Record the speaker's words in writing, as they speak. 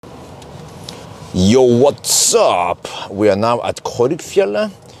Yo, what's up? We are now at Korgfjellet,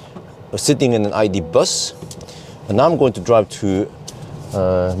 sitting in an ID bus, and now I'm going to drive to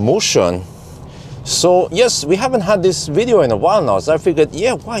Mosjøen. So yes, we haven't had this video in a while now, so I figured,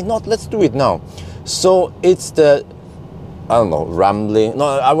 yeah, why not? Let's do it now. So it's the, I don't know, rambling. No,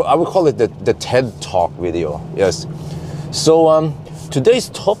 I would call it the TED Talk video. Yes. So today's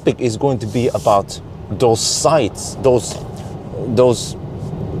topic is going to be about those sites, those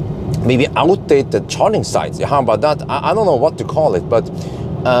maybe outdated charging sites. How about that? I don't know what to call it, but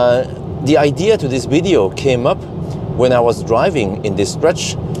the idea to this video came up when I was driving in this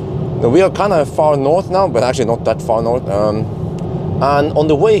stretch. We are kind of far north now, but actually not that far north. And on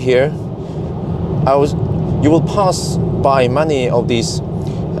the way here, you will pass by many of these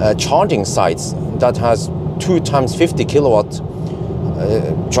charging sites that has 2 times 50 kilowatt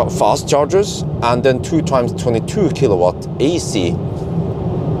fast chargers, and then 2 times 22 kilowatt AC.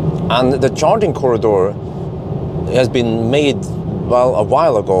 And the charging corridor has been made, well, a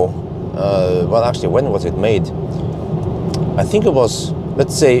while ago. Well, actually, when was it made? I think it was,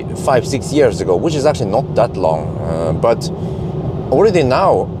 let's say, 5-6 years ago, which is actually not that long. But already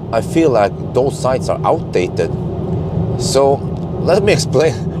now, I feel like those sites are outdated. So let me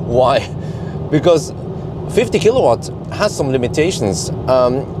explain why. Because 50 kilowatt has some limitations.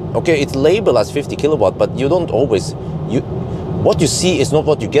 Okay, it's labeled as 50 kilowatt, but you don't always, what you see is not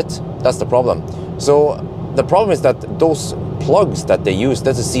what you get. That's the problem. So the problem is that those plugs that they use,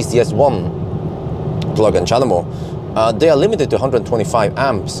 that's a CCS1 plug and Chalamo, they are limited to 125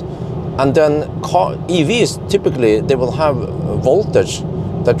 amps. And then EVs, typically, they will have voltage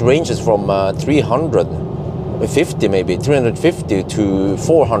that ranges from 350 to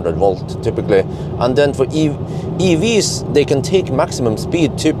 400 volt, typically. And then for EVs, they can take maximum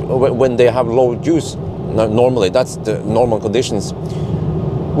speed when they have low use. Normally, that's the normal conditions,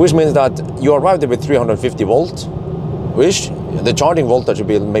 which means that you arrive there with 350 volt, which the charging voltage will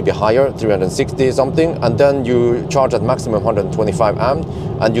be maybe higher, 360 something, and then you charge at maximum 125 amp,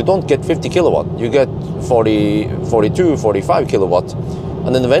 and you don't get 50 kilowatt, you get 42, 45 kilowatt,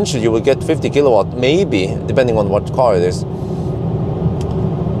 and then eventually you will get 50 kilowatt, maybe, depending on what car it is.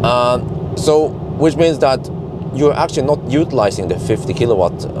 So, which means that you're actually not utilizing the 50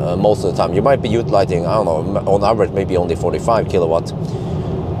 kilowatt most of the time. You might be utilizing, I don't know, on average, maybe only 45 kilowatt.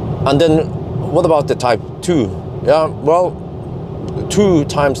 And then what about the type 2? Yeah, well, 2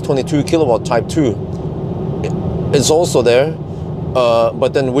 times 22 kilowatt type 2 is also there,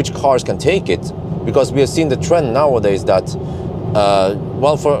 but then which cars can take it? Because we have seen the trend nowadays that,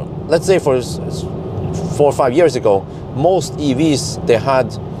 well, let's say for 4 or 5 years ago, most EVs, they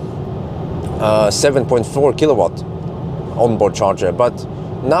had 7.4 kilowatt onboard charger, but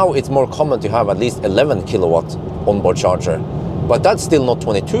now it's more common to have at least 11 kilowatt onboard charger, but that's still not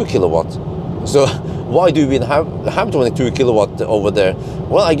 22 kilowatt. So why do we have 22 kilowatt over there?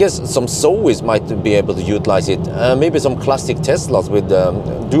 Well, I guess some Zoes might be able to utilize it, maybe some classic Teslas with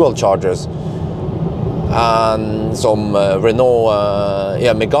dual chargers, and some Renault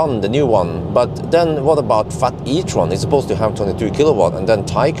Megane, the new one. But then what about Fat e-tron? It's supposed to have 22 kilowatt, and then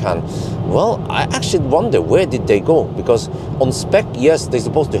Taycan. Well, I actually wonder, where did they go? Because on spec, yes, they're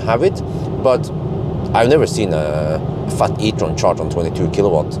supposed to have it, but I've never seen a Fat e-tron charge on 22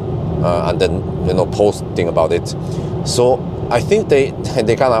 kilowatt, and then, you know, posting about it. So I think they kind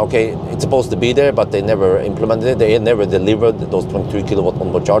of, okay, it's supposed to be there, but they never implemented it. They never delivered those 22 kilowatt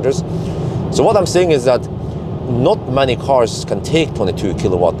onboard chargers. So what I'm saying is that not many cars can take 22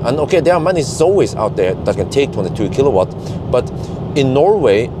 kilowatt. And okay, there are many Zoes out there that can take 22 kilowatt, but in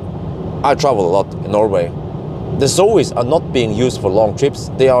Norway, I travel a lot in Norway, the Zoes are not being used for long trips.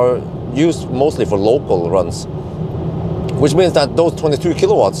 They are used mostly for local runs, which means that those 22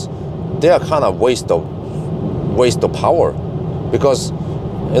 kilowatts, they are kind of waste of power, because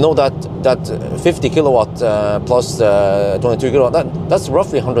you know that 50 kilowatt plus 22 kilowatt, that's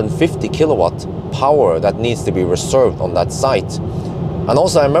roughly 150 kilowatt power that needs to be reserved on that site. And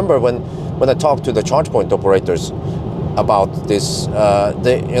also I remember when I talked to the charge point operators about this,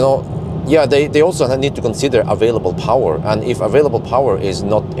 they also need to consider available power, and if available power is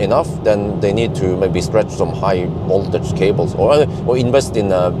not enough, then they need to maybe stretch some high voltage cables, or invest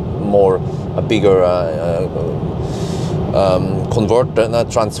in a bigger converter,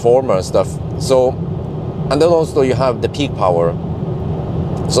 transformer and stuff. So, and then also you have the peak power.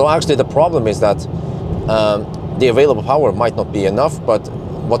 So actually the problem is that the available power might not be enough, but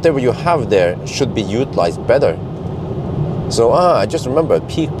whatever you have there should be utilized better. So I just remember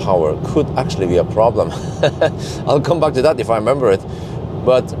peak power could actually be a problem. I'll come back to that if I remember it.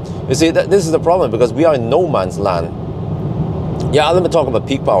 But you see, this is the problem, because we are in no man's land. Yeah, let me talk about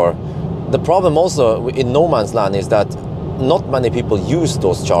peak power. The problem also in no man's land is that not many people use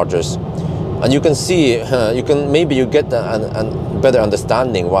those chargers. And you can see, maybe you get a better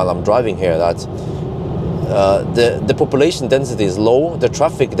understanding while I'm driving here that the population density is low, the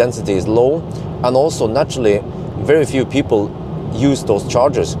traffic density is low, and also naturally very few people use those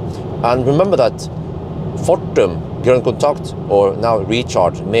chargers. And remember that Fortum, Grønn Kontakt, or now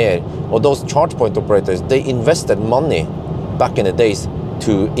Recharge, Mer, or those charge point operators, they invested money back in the days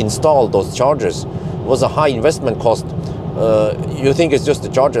to install those chargers. It was a high investment cost. You think it's just a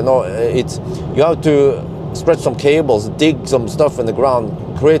charger? No, you have to stretch some cables, dig some stuff in the ground,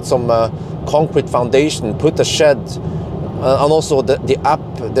 create some concrete foundation, put a shed, and also the app,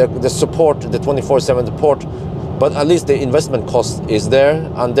 the support, the 24/7 support. But at least the investment cost is there,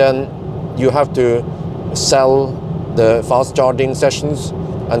 and then you have to sell the fast charging sessions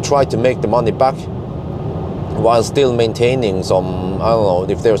and try to make the money back while still maintaining some, I don't know,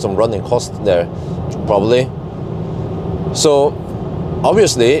 if there's some running cost there, probably. So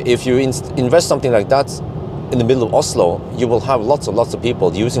obviously, if you invest something like that in the middle of Oslo, you will have lots of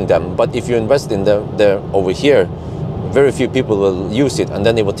people using them. But if you invest in there over here, very few people will use it, and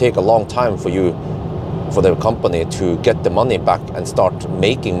then it will take a long time for the company to get the money back and start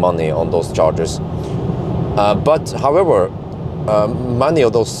making money on those chargers. But however, many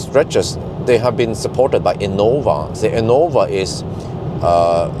of those stretches, they have been supported by Enova. The Enova is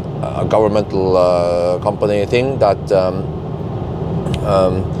a governmental company thing that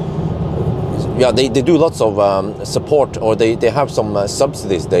they do lots of support, or they have some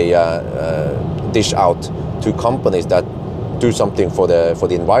subsidies they dish out to companies that do something for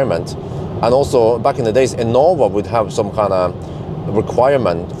the environment. And also back in the days, Enova would have some kind of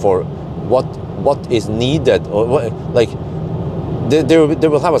requirement for what is needed, or what, like they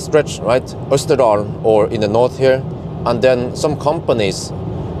will have a stretch, right, Østerdal or in the north here, and then some companies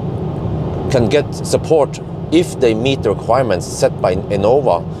can get support if they meet the requirements set by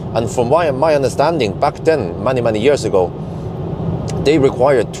Enova. And from my understanding, back then, many years ago, they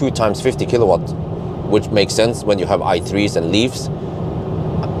required 2 times 50 kilowatt, which makes sense when you have i3s and Leafs,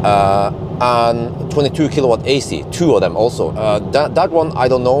 and 22 kilowatt AC, 2 of them also. That one, I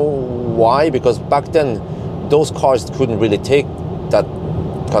don't know why, because back then, those cars couldn't really take that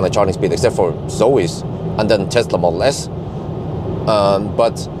kind of charging speed, except for Zoe's and then Tesla Model S.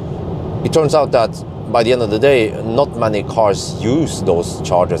 But it turns out that by the end of the day, not many cars use those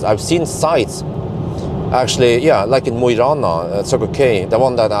chargers. I've seen sites, actually, yeah, like in Mo i Rana, Circle K, the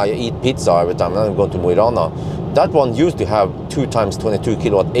one that I eat pizza every time I'm going to Mo i Rana. That one used to have 2 times 22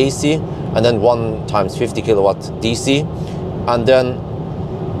 kilowatt AC and then 1 times 50 kilowatt DC. And then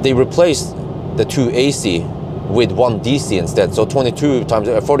they replaced the 2 AC with 1 DC instead. So 22 times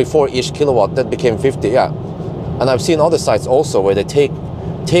 44-ish kilowatt, that became 50, yeah. And I've seen other sites also where they take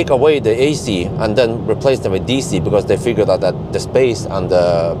away the AC and then replace them with DC because they figure that the space and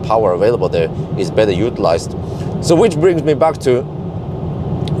the power available there is better utilized. So which brings me back to,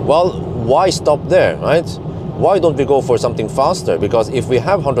 well, why stop there, right? Why don't we go for something faster? Because if we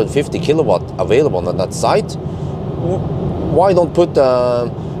have 150 kilowatt available on that site, why don't put a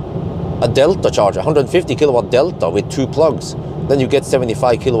Delta charger, 150 kilowatt Delta with 2 plugs? Then you get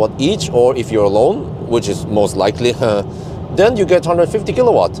 75 kilowatt each, or if you're alone, which is most likely, then you get 150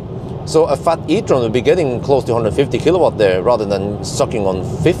 kilowatt. So a fat e-tron will be getting close to 150 kilowatt there rather than sucking on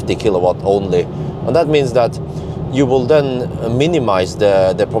 50 kilowatt only. And that means that you will then minimize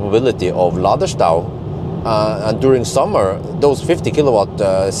the probability of laderstau. And during summer, those 50 kilowatt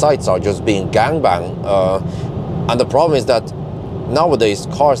sites are just being gangbang. And the problem is that nowadays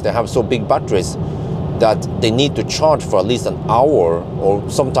cars, they have so big batteries that they need to charge for at least an hour or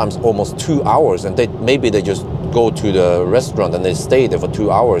sometimes almost 2 hours. And maybe they just go to the restaurant and they stay there for 2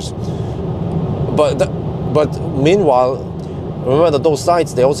 hours. But meanwhile, remember that those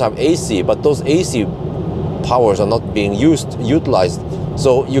sites, they also have AC, but those AC powers are not being utilized.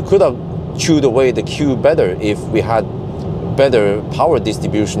 So you could have chewed away the queue better if we had better power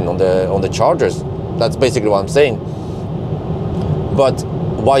distribution on the chargers. That's basically what I'm saying. But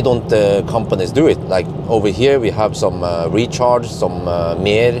why don't the companies do it? Like over here we have some Recharge, some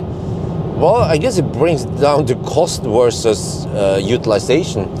Mer. Well, I guess it brings down to cost versus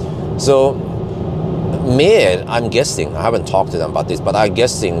utilization. So Mer, I'm guessing, I haven't talked to them about this, but I'm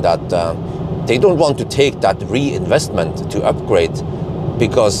guessing that they don't want to take that reinvestment to upgrade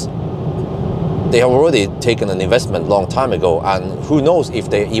because they have already taken an investment long time ago, and who knows if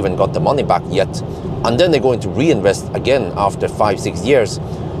they even got the money back yet. And then they're going to reinvest again after 5-6 years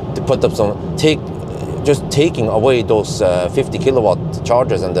to put up just taking away those 50 kilowatt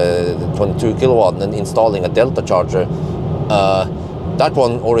chargers and the 22 kilowatt and then installing a Delta charger. that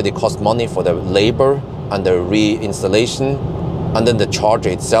one already cost money for the labor and the reinstallation, and then the charger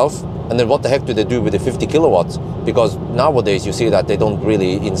itself. And then what the heck do they do with the 50 kilowatts? Because nowadays you see that they don't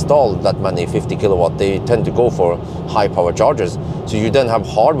really install that many 50 kilowatt. They tend to go for high power chargers. So you then have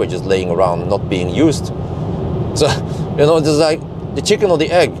hardware just laying around, not being used. So, you know, it's like the chicken or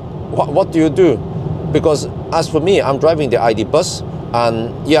the egg. What do you do? Because as for me, I'm driving the ID Buzz,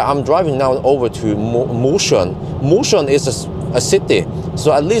 and yeah, I'm driving now over to Mosjøen. Mosjøen is a city,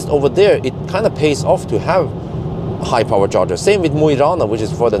 so at least over there it kind of pays off to have high power chargers. Same with Mo i Rana, which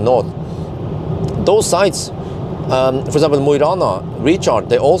is further north. Those sites, for example, Mo i Rana Recharge,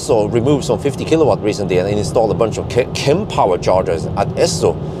 they also removed some 50 kilowatt recently and installed a bunch of Kempower chargers at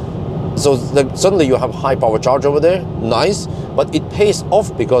Esso. So suddenly you have high power charge over there, nice, but it pays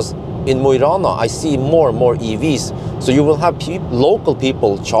off because in Mo i Rana I see more and more EVs. So you will have local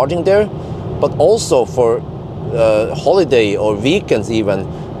people charging there, but also for holiday or weekends even,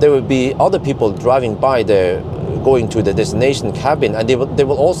 there will be other people driving by there, going to the destination cabin, and they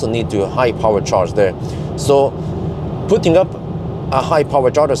will also need to high power charge there. So putting up a high power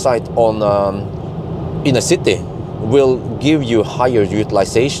charger site on in a city will give you higher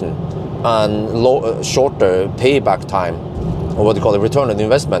utilization and shorter payback time, or what they call it, return on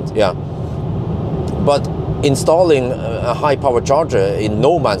investment. Yeah, but installing a high power charger in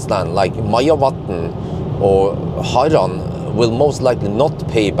no man's land like Majavatn or Harran will most likely not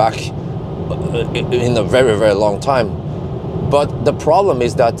pay back in a very, very long time. But the problem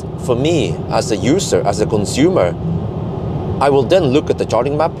is that for me as a user, as a consumer, I will then look at the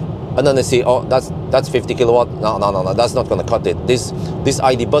charging map and then I see, oh, that's 50 kilowatt. No, that's not going to cut it. This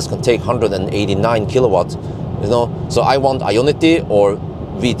ID Buzz can take 189 kilowatts, you know. So I want Ionity or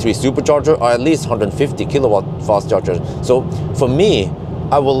V3 supercharger, or at least 150 kilowatt fast charger. So for me,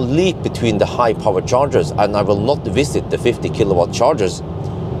 I will leap between the high power chargers and I will not visit the 50 kilowatt chargers.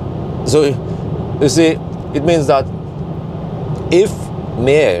 So you see, it means that if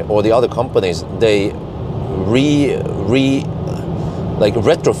MER or the other companies, they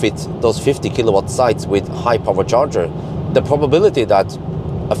retrofit those 50 kilowatt sites with high power charger, the probability that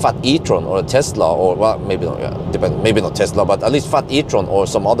a fat e-tron or a Tesla, or well, maybe not, yeah, maybe not Tesla, but at least fat e-tron or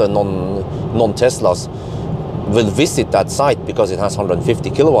some other non-Teslas will visit that site because it has 150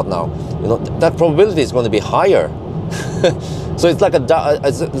 kilowatt now, you know, that probability is going to be higher. So it's like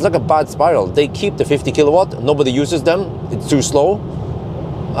a bad spiral. They keep the 50 kilowatt, nobody uses them, it's too slow,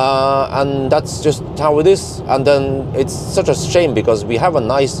 and that's just how it is. And then it's such a shame because we have a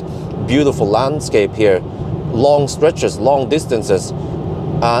nice, beautiful landscape here, long stretches, long distances,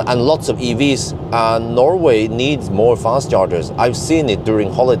 and lots of EVs. And Norway needs more fast chargers. I've seen it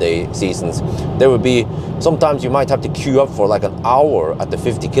during holiday seasons. There will be, sometimes you might have to queue up for like an hour at the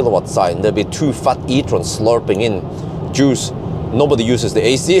 50 kilowatt site, and there'll be two fat e-trons slurping in juice. Nobody uses the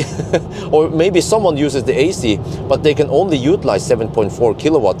AC, or maybe someone uses the AC, but they can only utilize 7.4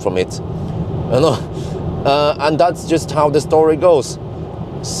 kilowatt from it, you know, and that's just how the story goes.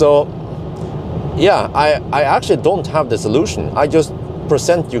 So yeah, I actually don't have the solution. I just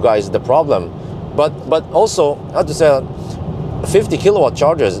present you guys the problem, but also I have to say, 50 kilowatt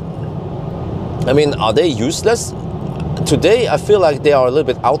chargers, I mean, are they useless? Today I feel like they are a little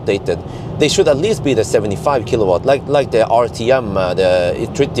bit outdated. They should at least be the 75 kilowatt, like the RTM, the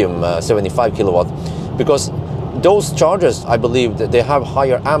Tritium 75 kilowatt, because those chargers, I believe, that they have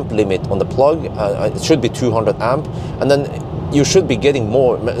higher amp limit on the plug. It should be 200 amp, and then you should be getting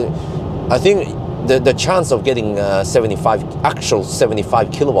more. I think the chance of getting actual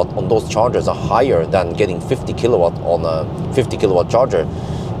 75 kilowatt on those chargers are higher than getting 50 kilowatt on a 50 kilowatt charger.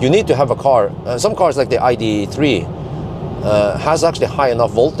 You need to have a car. Some cars like the ID3 has actually high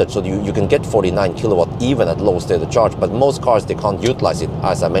enough voltage so you can get 49 kilowatt even at low state of charge, but most cars, they can't utilize it,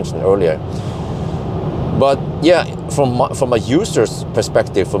 as I mentioned earlier. But yeah, from a user's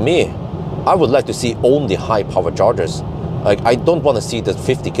perspective, for me, I would like to see only high power chargers. Like, I don't want to see the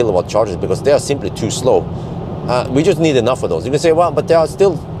 50 kilowatt chargers because they are simply too slow. We just need enough of those. You can say, well, but there are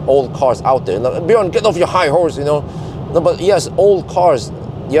still old cars out there. Björn, get off your high horse, you know. No, but yes, old cars,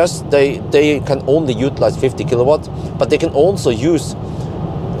 yes, they can only utilize 50 kilowatt, but they can also use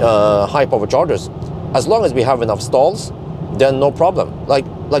high power chargers. As long as we have enough stalls, then no problem. Like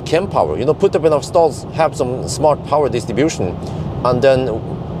Kempower, you know, put up enough stalls, have some smart power distribution, and then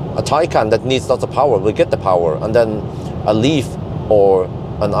a Taycan that needs lots of power will get the power, and then a Leaf or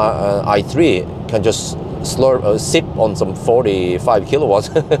an i3 can just sip on some 45 kilowatts.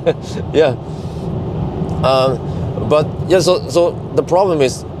 Yeah. But yeah, so the problem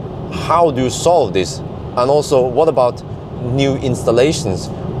is, how do you solve this? And also, what about new installations?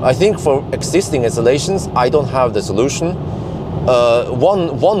 I think for existing installations, I don't have the solution.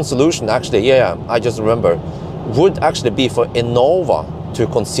 One solution actually, yeah, I just remember, would actually be for Enova to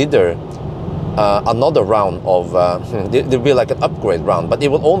consider another round of there'll be like an upgrade round, but it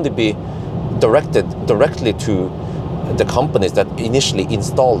will only be directed directly to the companies that initially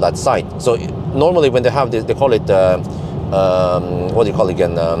install that site. So normally when they have this, they call it what do you call it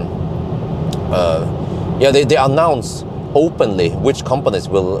again? Yeah, they announce openly which companies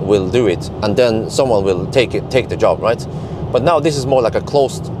will do it, and then someone will take the job, right? But now this is more like a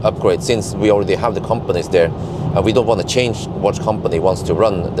closed upgrade, since we already have the companies there, and we don't want to change what company wants to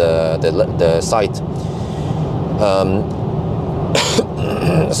run the site.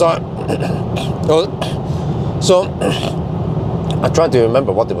 So I tried to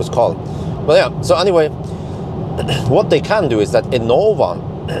remember what it was called. But yeah, so anyway, what they can do is that Enova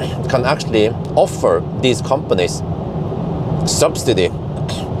can actually offer these companies subsidy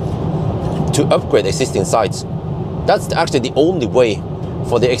to upgrade existing sites. That's actually the only way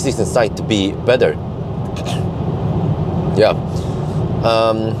for the existing site to be better. Yeah.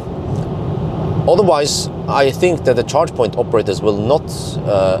 Otherwise, I think that the charge point operators will not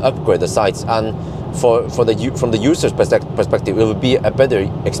upgrade the sites, and from the user's perspective, it will be a better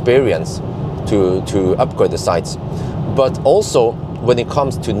experience to upgrade the sites. But also, when it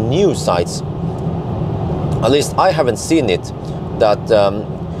comes to new sites, at least I haven't seen it that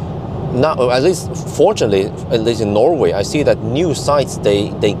now, at least fortunately, at least in Norway, I see that new sites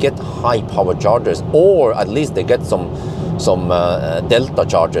they get high power chargers, or at least they get some delta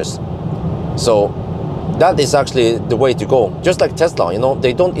chargers. So that is actually the way to go. Just like Tesla, you know,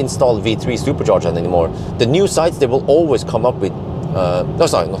 they don't install V3 superchargers anymore. The new sites, they will always come up with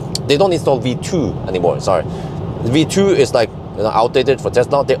they don't install V2 anymore. Sorry, V2 is like, you know, outdated for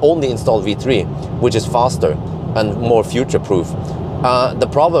Tesla. They only install V3, which is faster and more future-proof. The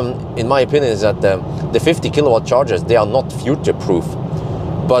problem, in my opinion, is that the 50 kilowatt chargers, they are not future-proof.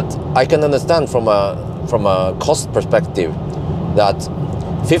 But I can understand from a cost perspective that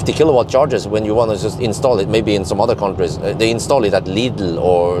 50 kilowatt chargers, when you want to just install it, maybe in some other countries, they install it at Lidl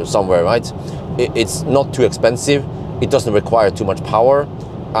or somewhere, right? It's not too expensive, it doesn't require too much power,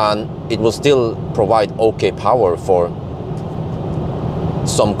 and it will still provide okay power for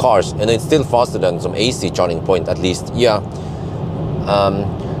some cars, and it's still faster than some AC charging point, at least. Yeah.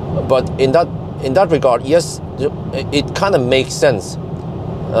 But in that regard, yes, it kind of makes sense.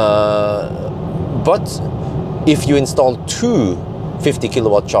 But if you install two 50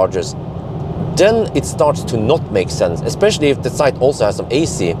 kilowatt chargers, then it starts to not make sense, especially if the site also has some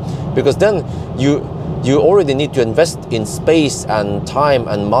AC, because then you already need to invest in space and time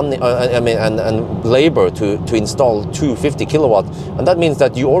and money, and labor to install two 50 kilowatt, and that means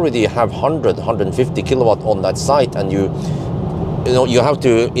that you already have 150 kilowatt on that site, and you have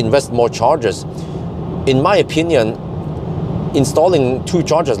to invest more chargers. In my opinion, installing two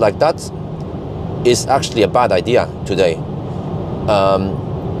chargers like that is actually a bad idea today.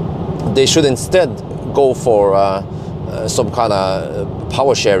 They should instead go for some kind of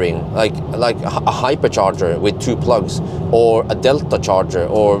power sharing, like a hypercharger with two plugs, or a delta charger,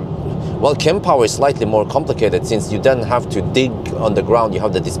 or, well, Kempower is slightly more complicated, since you then have to dig underground, you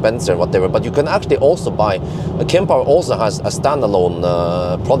have the dispenser, whatever. But you can actually also buy, Kempower also has a standalone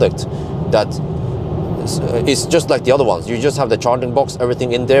product that is just like the other ones. You just have the charging box,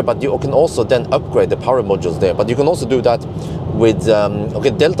 everything in there, but you can also then upgrade the power modules there. But you can also do that with,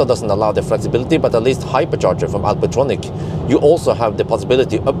 okay, Delta doesn't allow the flexibility, but at least Hypercharger from Alpitronic, you also have the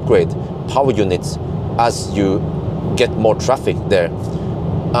possibility to upgrade power units as you get more traffic there.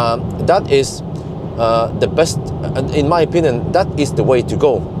 That is the best, in my opinion, that is the way to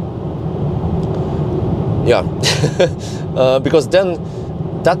go. Yeah, because then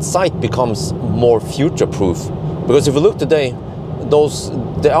that site becomes more future-proof. Because if you look today,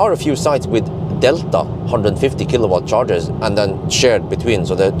 there are a few sites with Delta 150 kilowatt chargers and then shared between,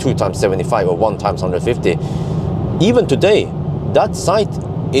 so they're 2 times 75 or 1 times 150. Even today, that site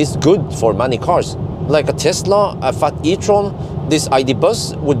is good for many cars. Like a Tesla, a Fat e-tron, this ID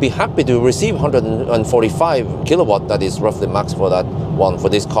Buzz would be happy to receive 145 kilowatt. That is roughly max for that one, for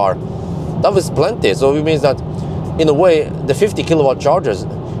this car. That was plenty. So it means that, in a way, the 50 kilowatt chargers,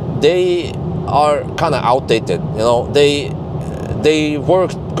 they are kind of outdated. You know, they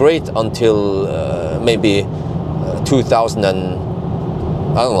worked great until maybe 2000 and,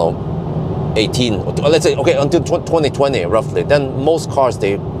 I don't know, 18, or let's say, okay, until 2020 roughly. Then most cars,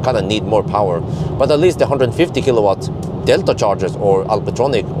 they kind of need more power. But at least the 150 kilowatt Delta chargers, or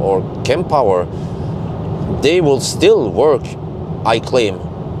Alpitronic or Kempower, they will still work, I claim,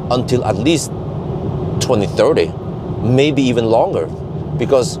 until at least 2030, maybe even longer.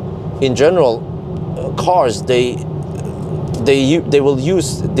 Because in general, cars, they they will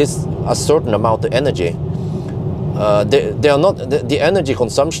use this a certain amount of energy. They are not the energy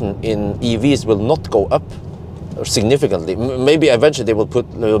consumption in EVs will not go up significantly. Maybe eventually they will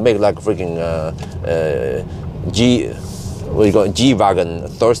make like freaking G-Wagon,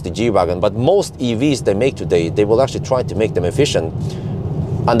 thirsty G-Wagon, but most EVs they make today, they will actually try to make them efficient.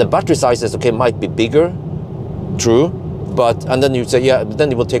 And the battery sizes, okay, might be bigger, true, but, and then you say, yeah, but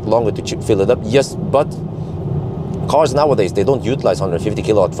then it will take longer to fill it up. Yes, but cars nowadays, they don't utilize 150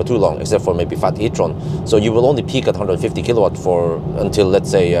 kilowatt for too long, except for maybe fat e-tron. So you will only peak at 150 kilowatt until, let's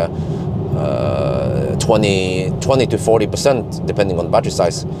say, 20 to 40%, depending on battery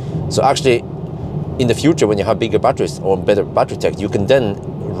size. So actually, in the future, when you have bigger batteries or better battery tech, you can then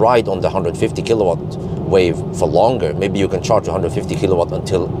ride on the 150 kilowatt wave for longer. Maybe you can charge 150 kilowatt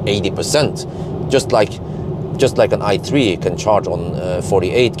until 80%, just like an i3 can charge on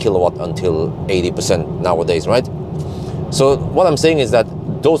 48 kilowatt until 80% nowadays, right? So what I'm saying is that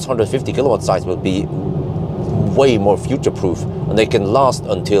those 150 kilowatt size will be way more future-proof, and they can last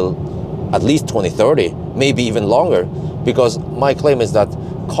until at least 2030, maybe even longer, because my claim is that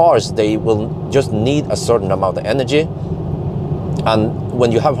cars, they will just need a certain amount of energy, and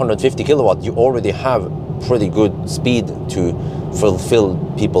when you have 150 kilowatt, you already have pretty good speed to fulfill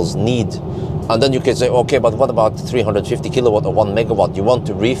people's need. And then you can say, okay, but what about 350 kilowatt or 1 megawatt? You want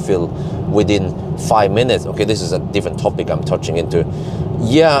to refill within 5 minutes. Okay, this is a different topic I'm touching into.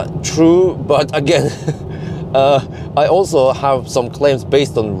 Yeah, true, but again, I also have some claims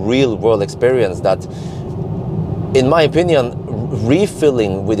based on real world experience that, in my opinion,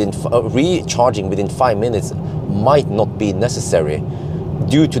 recharging within 5 minutes might not be necessary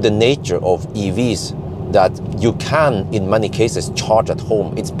due to the nature of EVs, that you can, in many cases, charge at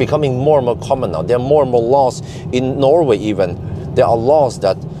home. It's becoming more and more common now. There are more and more laws in Norway even. There are laws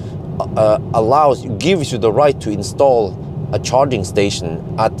that gives you the right to install a charging station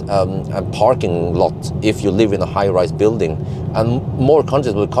at a parking lot if you live in a high-rise building, and more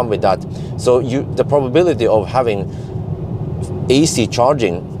countries will come with that. So the probability of having AC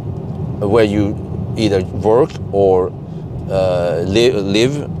charging where you either work or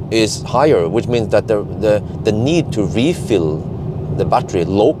live is higher, which means that the need to refill the battery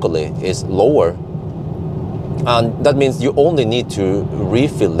locally is lower, and that means you only need to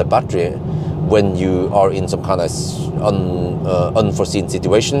refill the battery when you are in some kind of unforeseen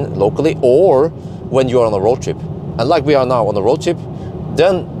situation locally, or when you are on a road trip. And like we are now on a road trip,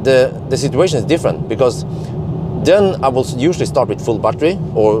 then the situation is different, because then I will usually start with full battery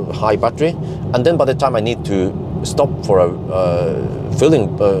or high battery, and then by the time I need to stop for a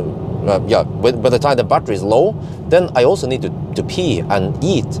filling, by the time the battery is low, then I also need to pee and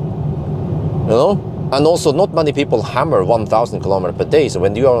eat, you know? And also, not many people hammer 1,000 kilometers per day. So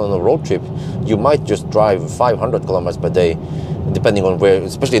when you are on a road trip, you might just drive 500 kilometers per day, depending on where,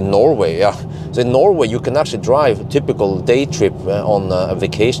 especially in Norway. Yeah. So in Norway, you can actually drive a typical day trip on a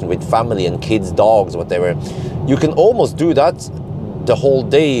vacation with family and kids, dogs, whatever. You can almost do that the whole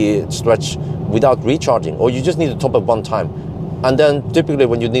day stretch without recharging, or you just need to top up one time. And then typically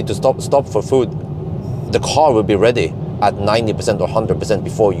when you need to stop for food, the car will be ready at 90% or 100%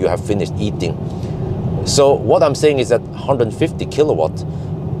 before you have finished eating. So what I'm saying is that 150 kilowatt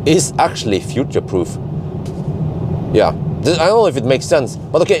is actually future-proof. Yeah, I don't know if it makes sense,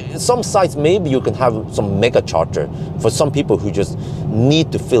 but okay, some sites maybe you can have some mega charger for some people who just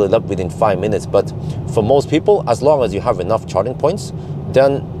need to fill it up within 5 minutes. But for most people, as long as you have enough charging points,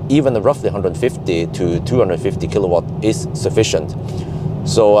 then even roughly 150 to 250 kilowatt is sufficient.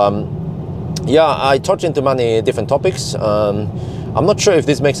 So yeah, I touch into many different topics. I'm not sure if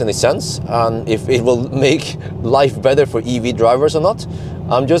this makes any sense and if it will make life better for EV drivers or not.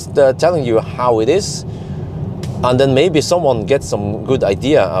 I'm just telling you how it is, and then maybe someone gets some good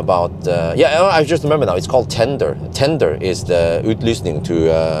idea about. Yeah, I just remember now. It's called Tender. Tender is the utlysning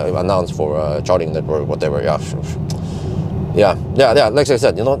to announce for charging network, whatever. Yeah, yeah. Like I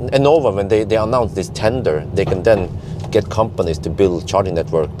said, you know, Enova, when they announce this tender, they can then get companies to build charging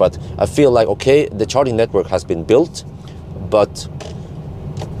network. But I feel like, okay, the charging network has been built, but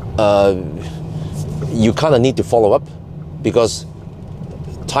you kind of need to follow up, because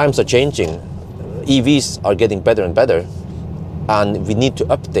times are changing. EVs are getting better and better, and we need to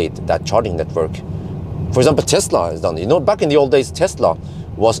update that charging network. For example, Tesla has done it. You know, back in the old days, Tesla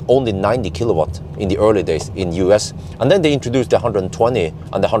was only 90 kilowatt in the early days in US, and then they introduced the 120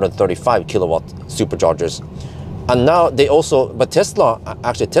 and the 135 kilowatt superchargers. And now they also, but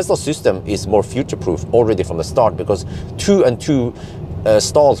Tesla's system is more future-proof already from the start, because 2 and 2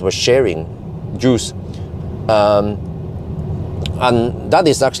 stalls were sharing juice, and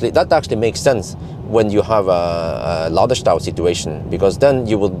that actually makes sense when you have a Laderstau situation, because then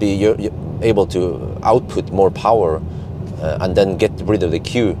you will be you're able to output more power and then get rid of the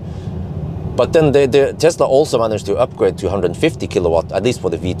Q. But then the Tesla also managed to upgrade to 150 kilowatt, at least for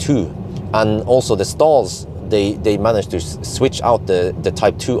the V2, and also the stalls, they managed to switch out the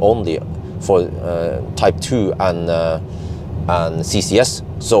Type 2 only for Type 2 and CCS.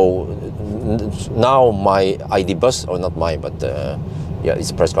 So now my ID bus, or not mine, but yeah,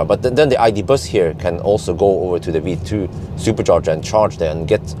 it's a press car. But then the ID bus here can also go over to the V2 supercharger and charge there and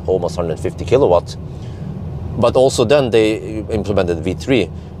get almost 150 kilowatts. But also then they implemented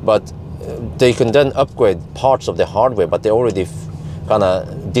V3, but they can then upgrade parts of the hardware, but they already kind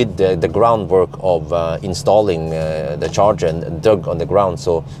of did the groundwork of installing the charger and dug on the ground.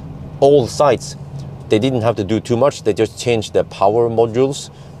 So all sites, they didn't have to do too much. They just changed the power modules,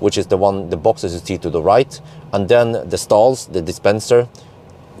 which is the boxes you see to the right, and then the stalls, the dispenser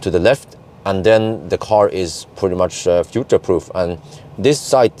to the left, and then the car is pretty much future-proof. And this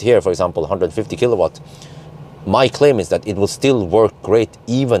site here, for example, 150 kilowatt, my claim is that it will still work great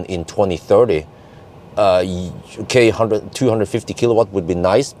even in 2030. Okay, 250 kilowatt would be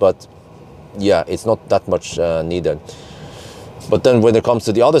nice, but yeah, it's not that much needed. But then when it comes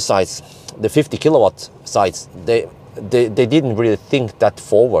to the other sites, the 50 kilowatt sites, they didn't really think that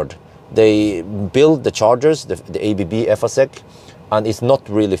forward. They build the chargers, the ABB FSEC, and it's not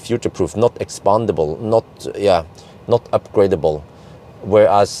really future-proof, not expandable, not upgradable.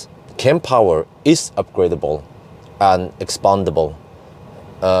 Whereas Kempower is upgradable and expandable.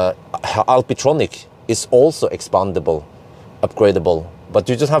 Alpitronic is also expandable, upgradable, but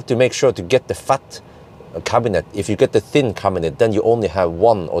you just have to make sure to get the fat cabinet. If you get the thin cabinet, then you only have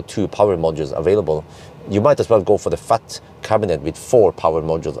 1 or 2 power modules available. You might as well go for the fat cabinet with 4 power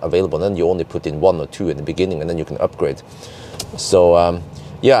modules available, then you only put in 1 or 2 in the beginning, and then you can upgrade. So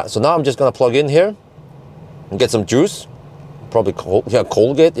yeah, so now I'm just gonna plug in here and get some juice. Probably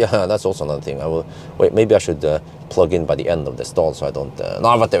Colgate. Yeah, that's also another thing. I will wait. Maybe I should plug in by the end of the stall, so I don't.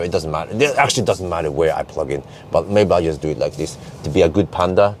 No, whatever. It doesn't matter. It actually doesn't matter where I plug in. But maybe I'll just do it like this to be a good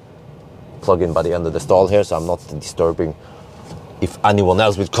panda. Plug in by the end of the stall here, so I'm not disturbing if anyone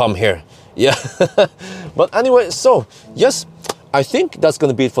else would come here. Yeah. But anyway, so yes, I think that's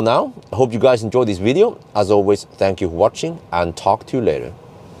gonna be it for now. I hope you guys enjoyed this video. As always, thank you for watching, and talk to you later.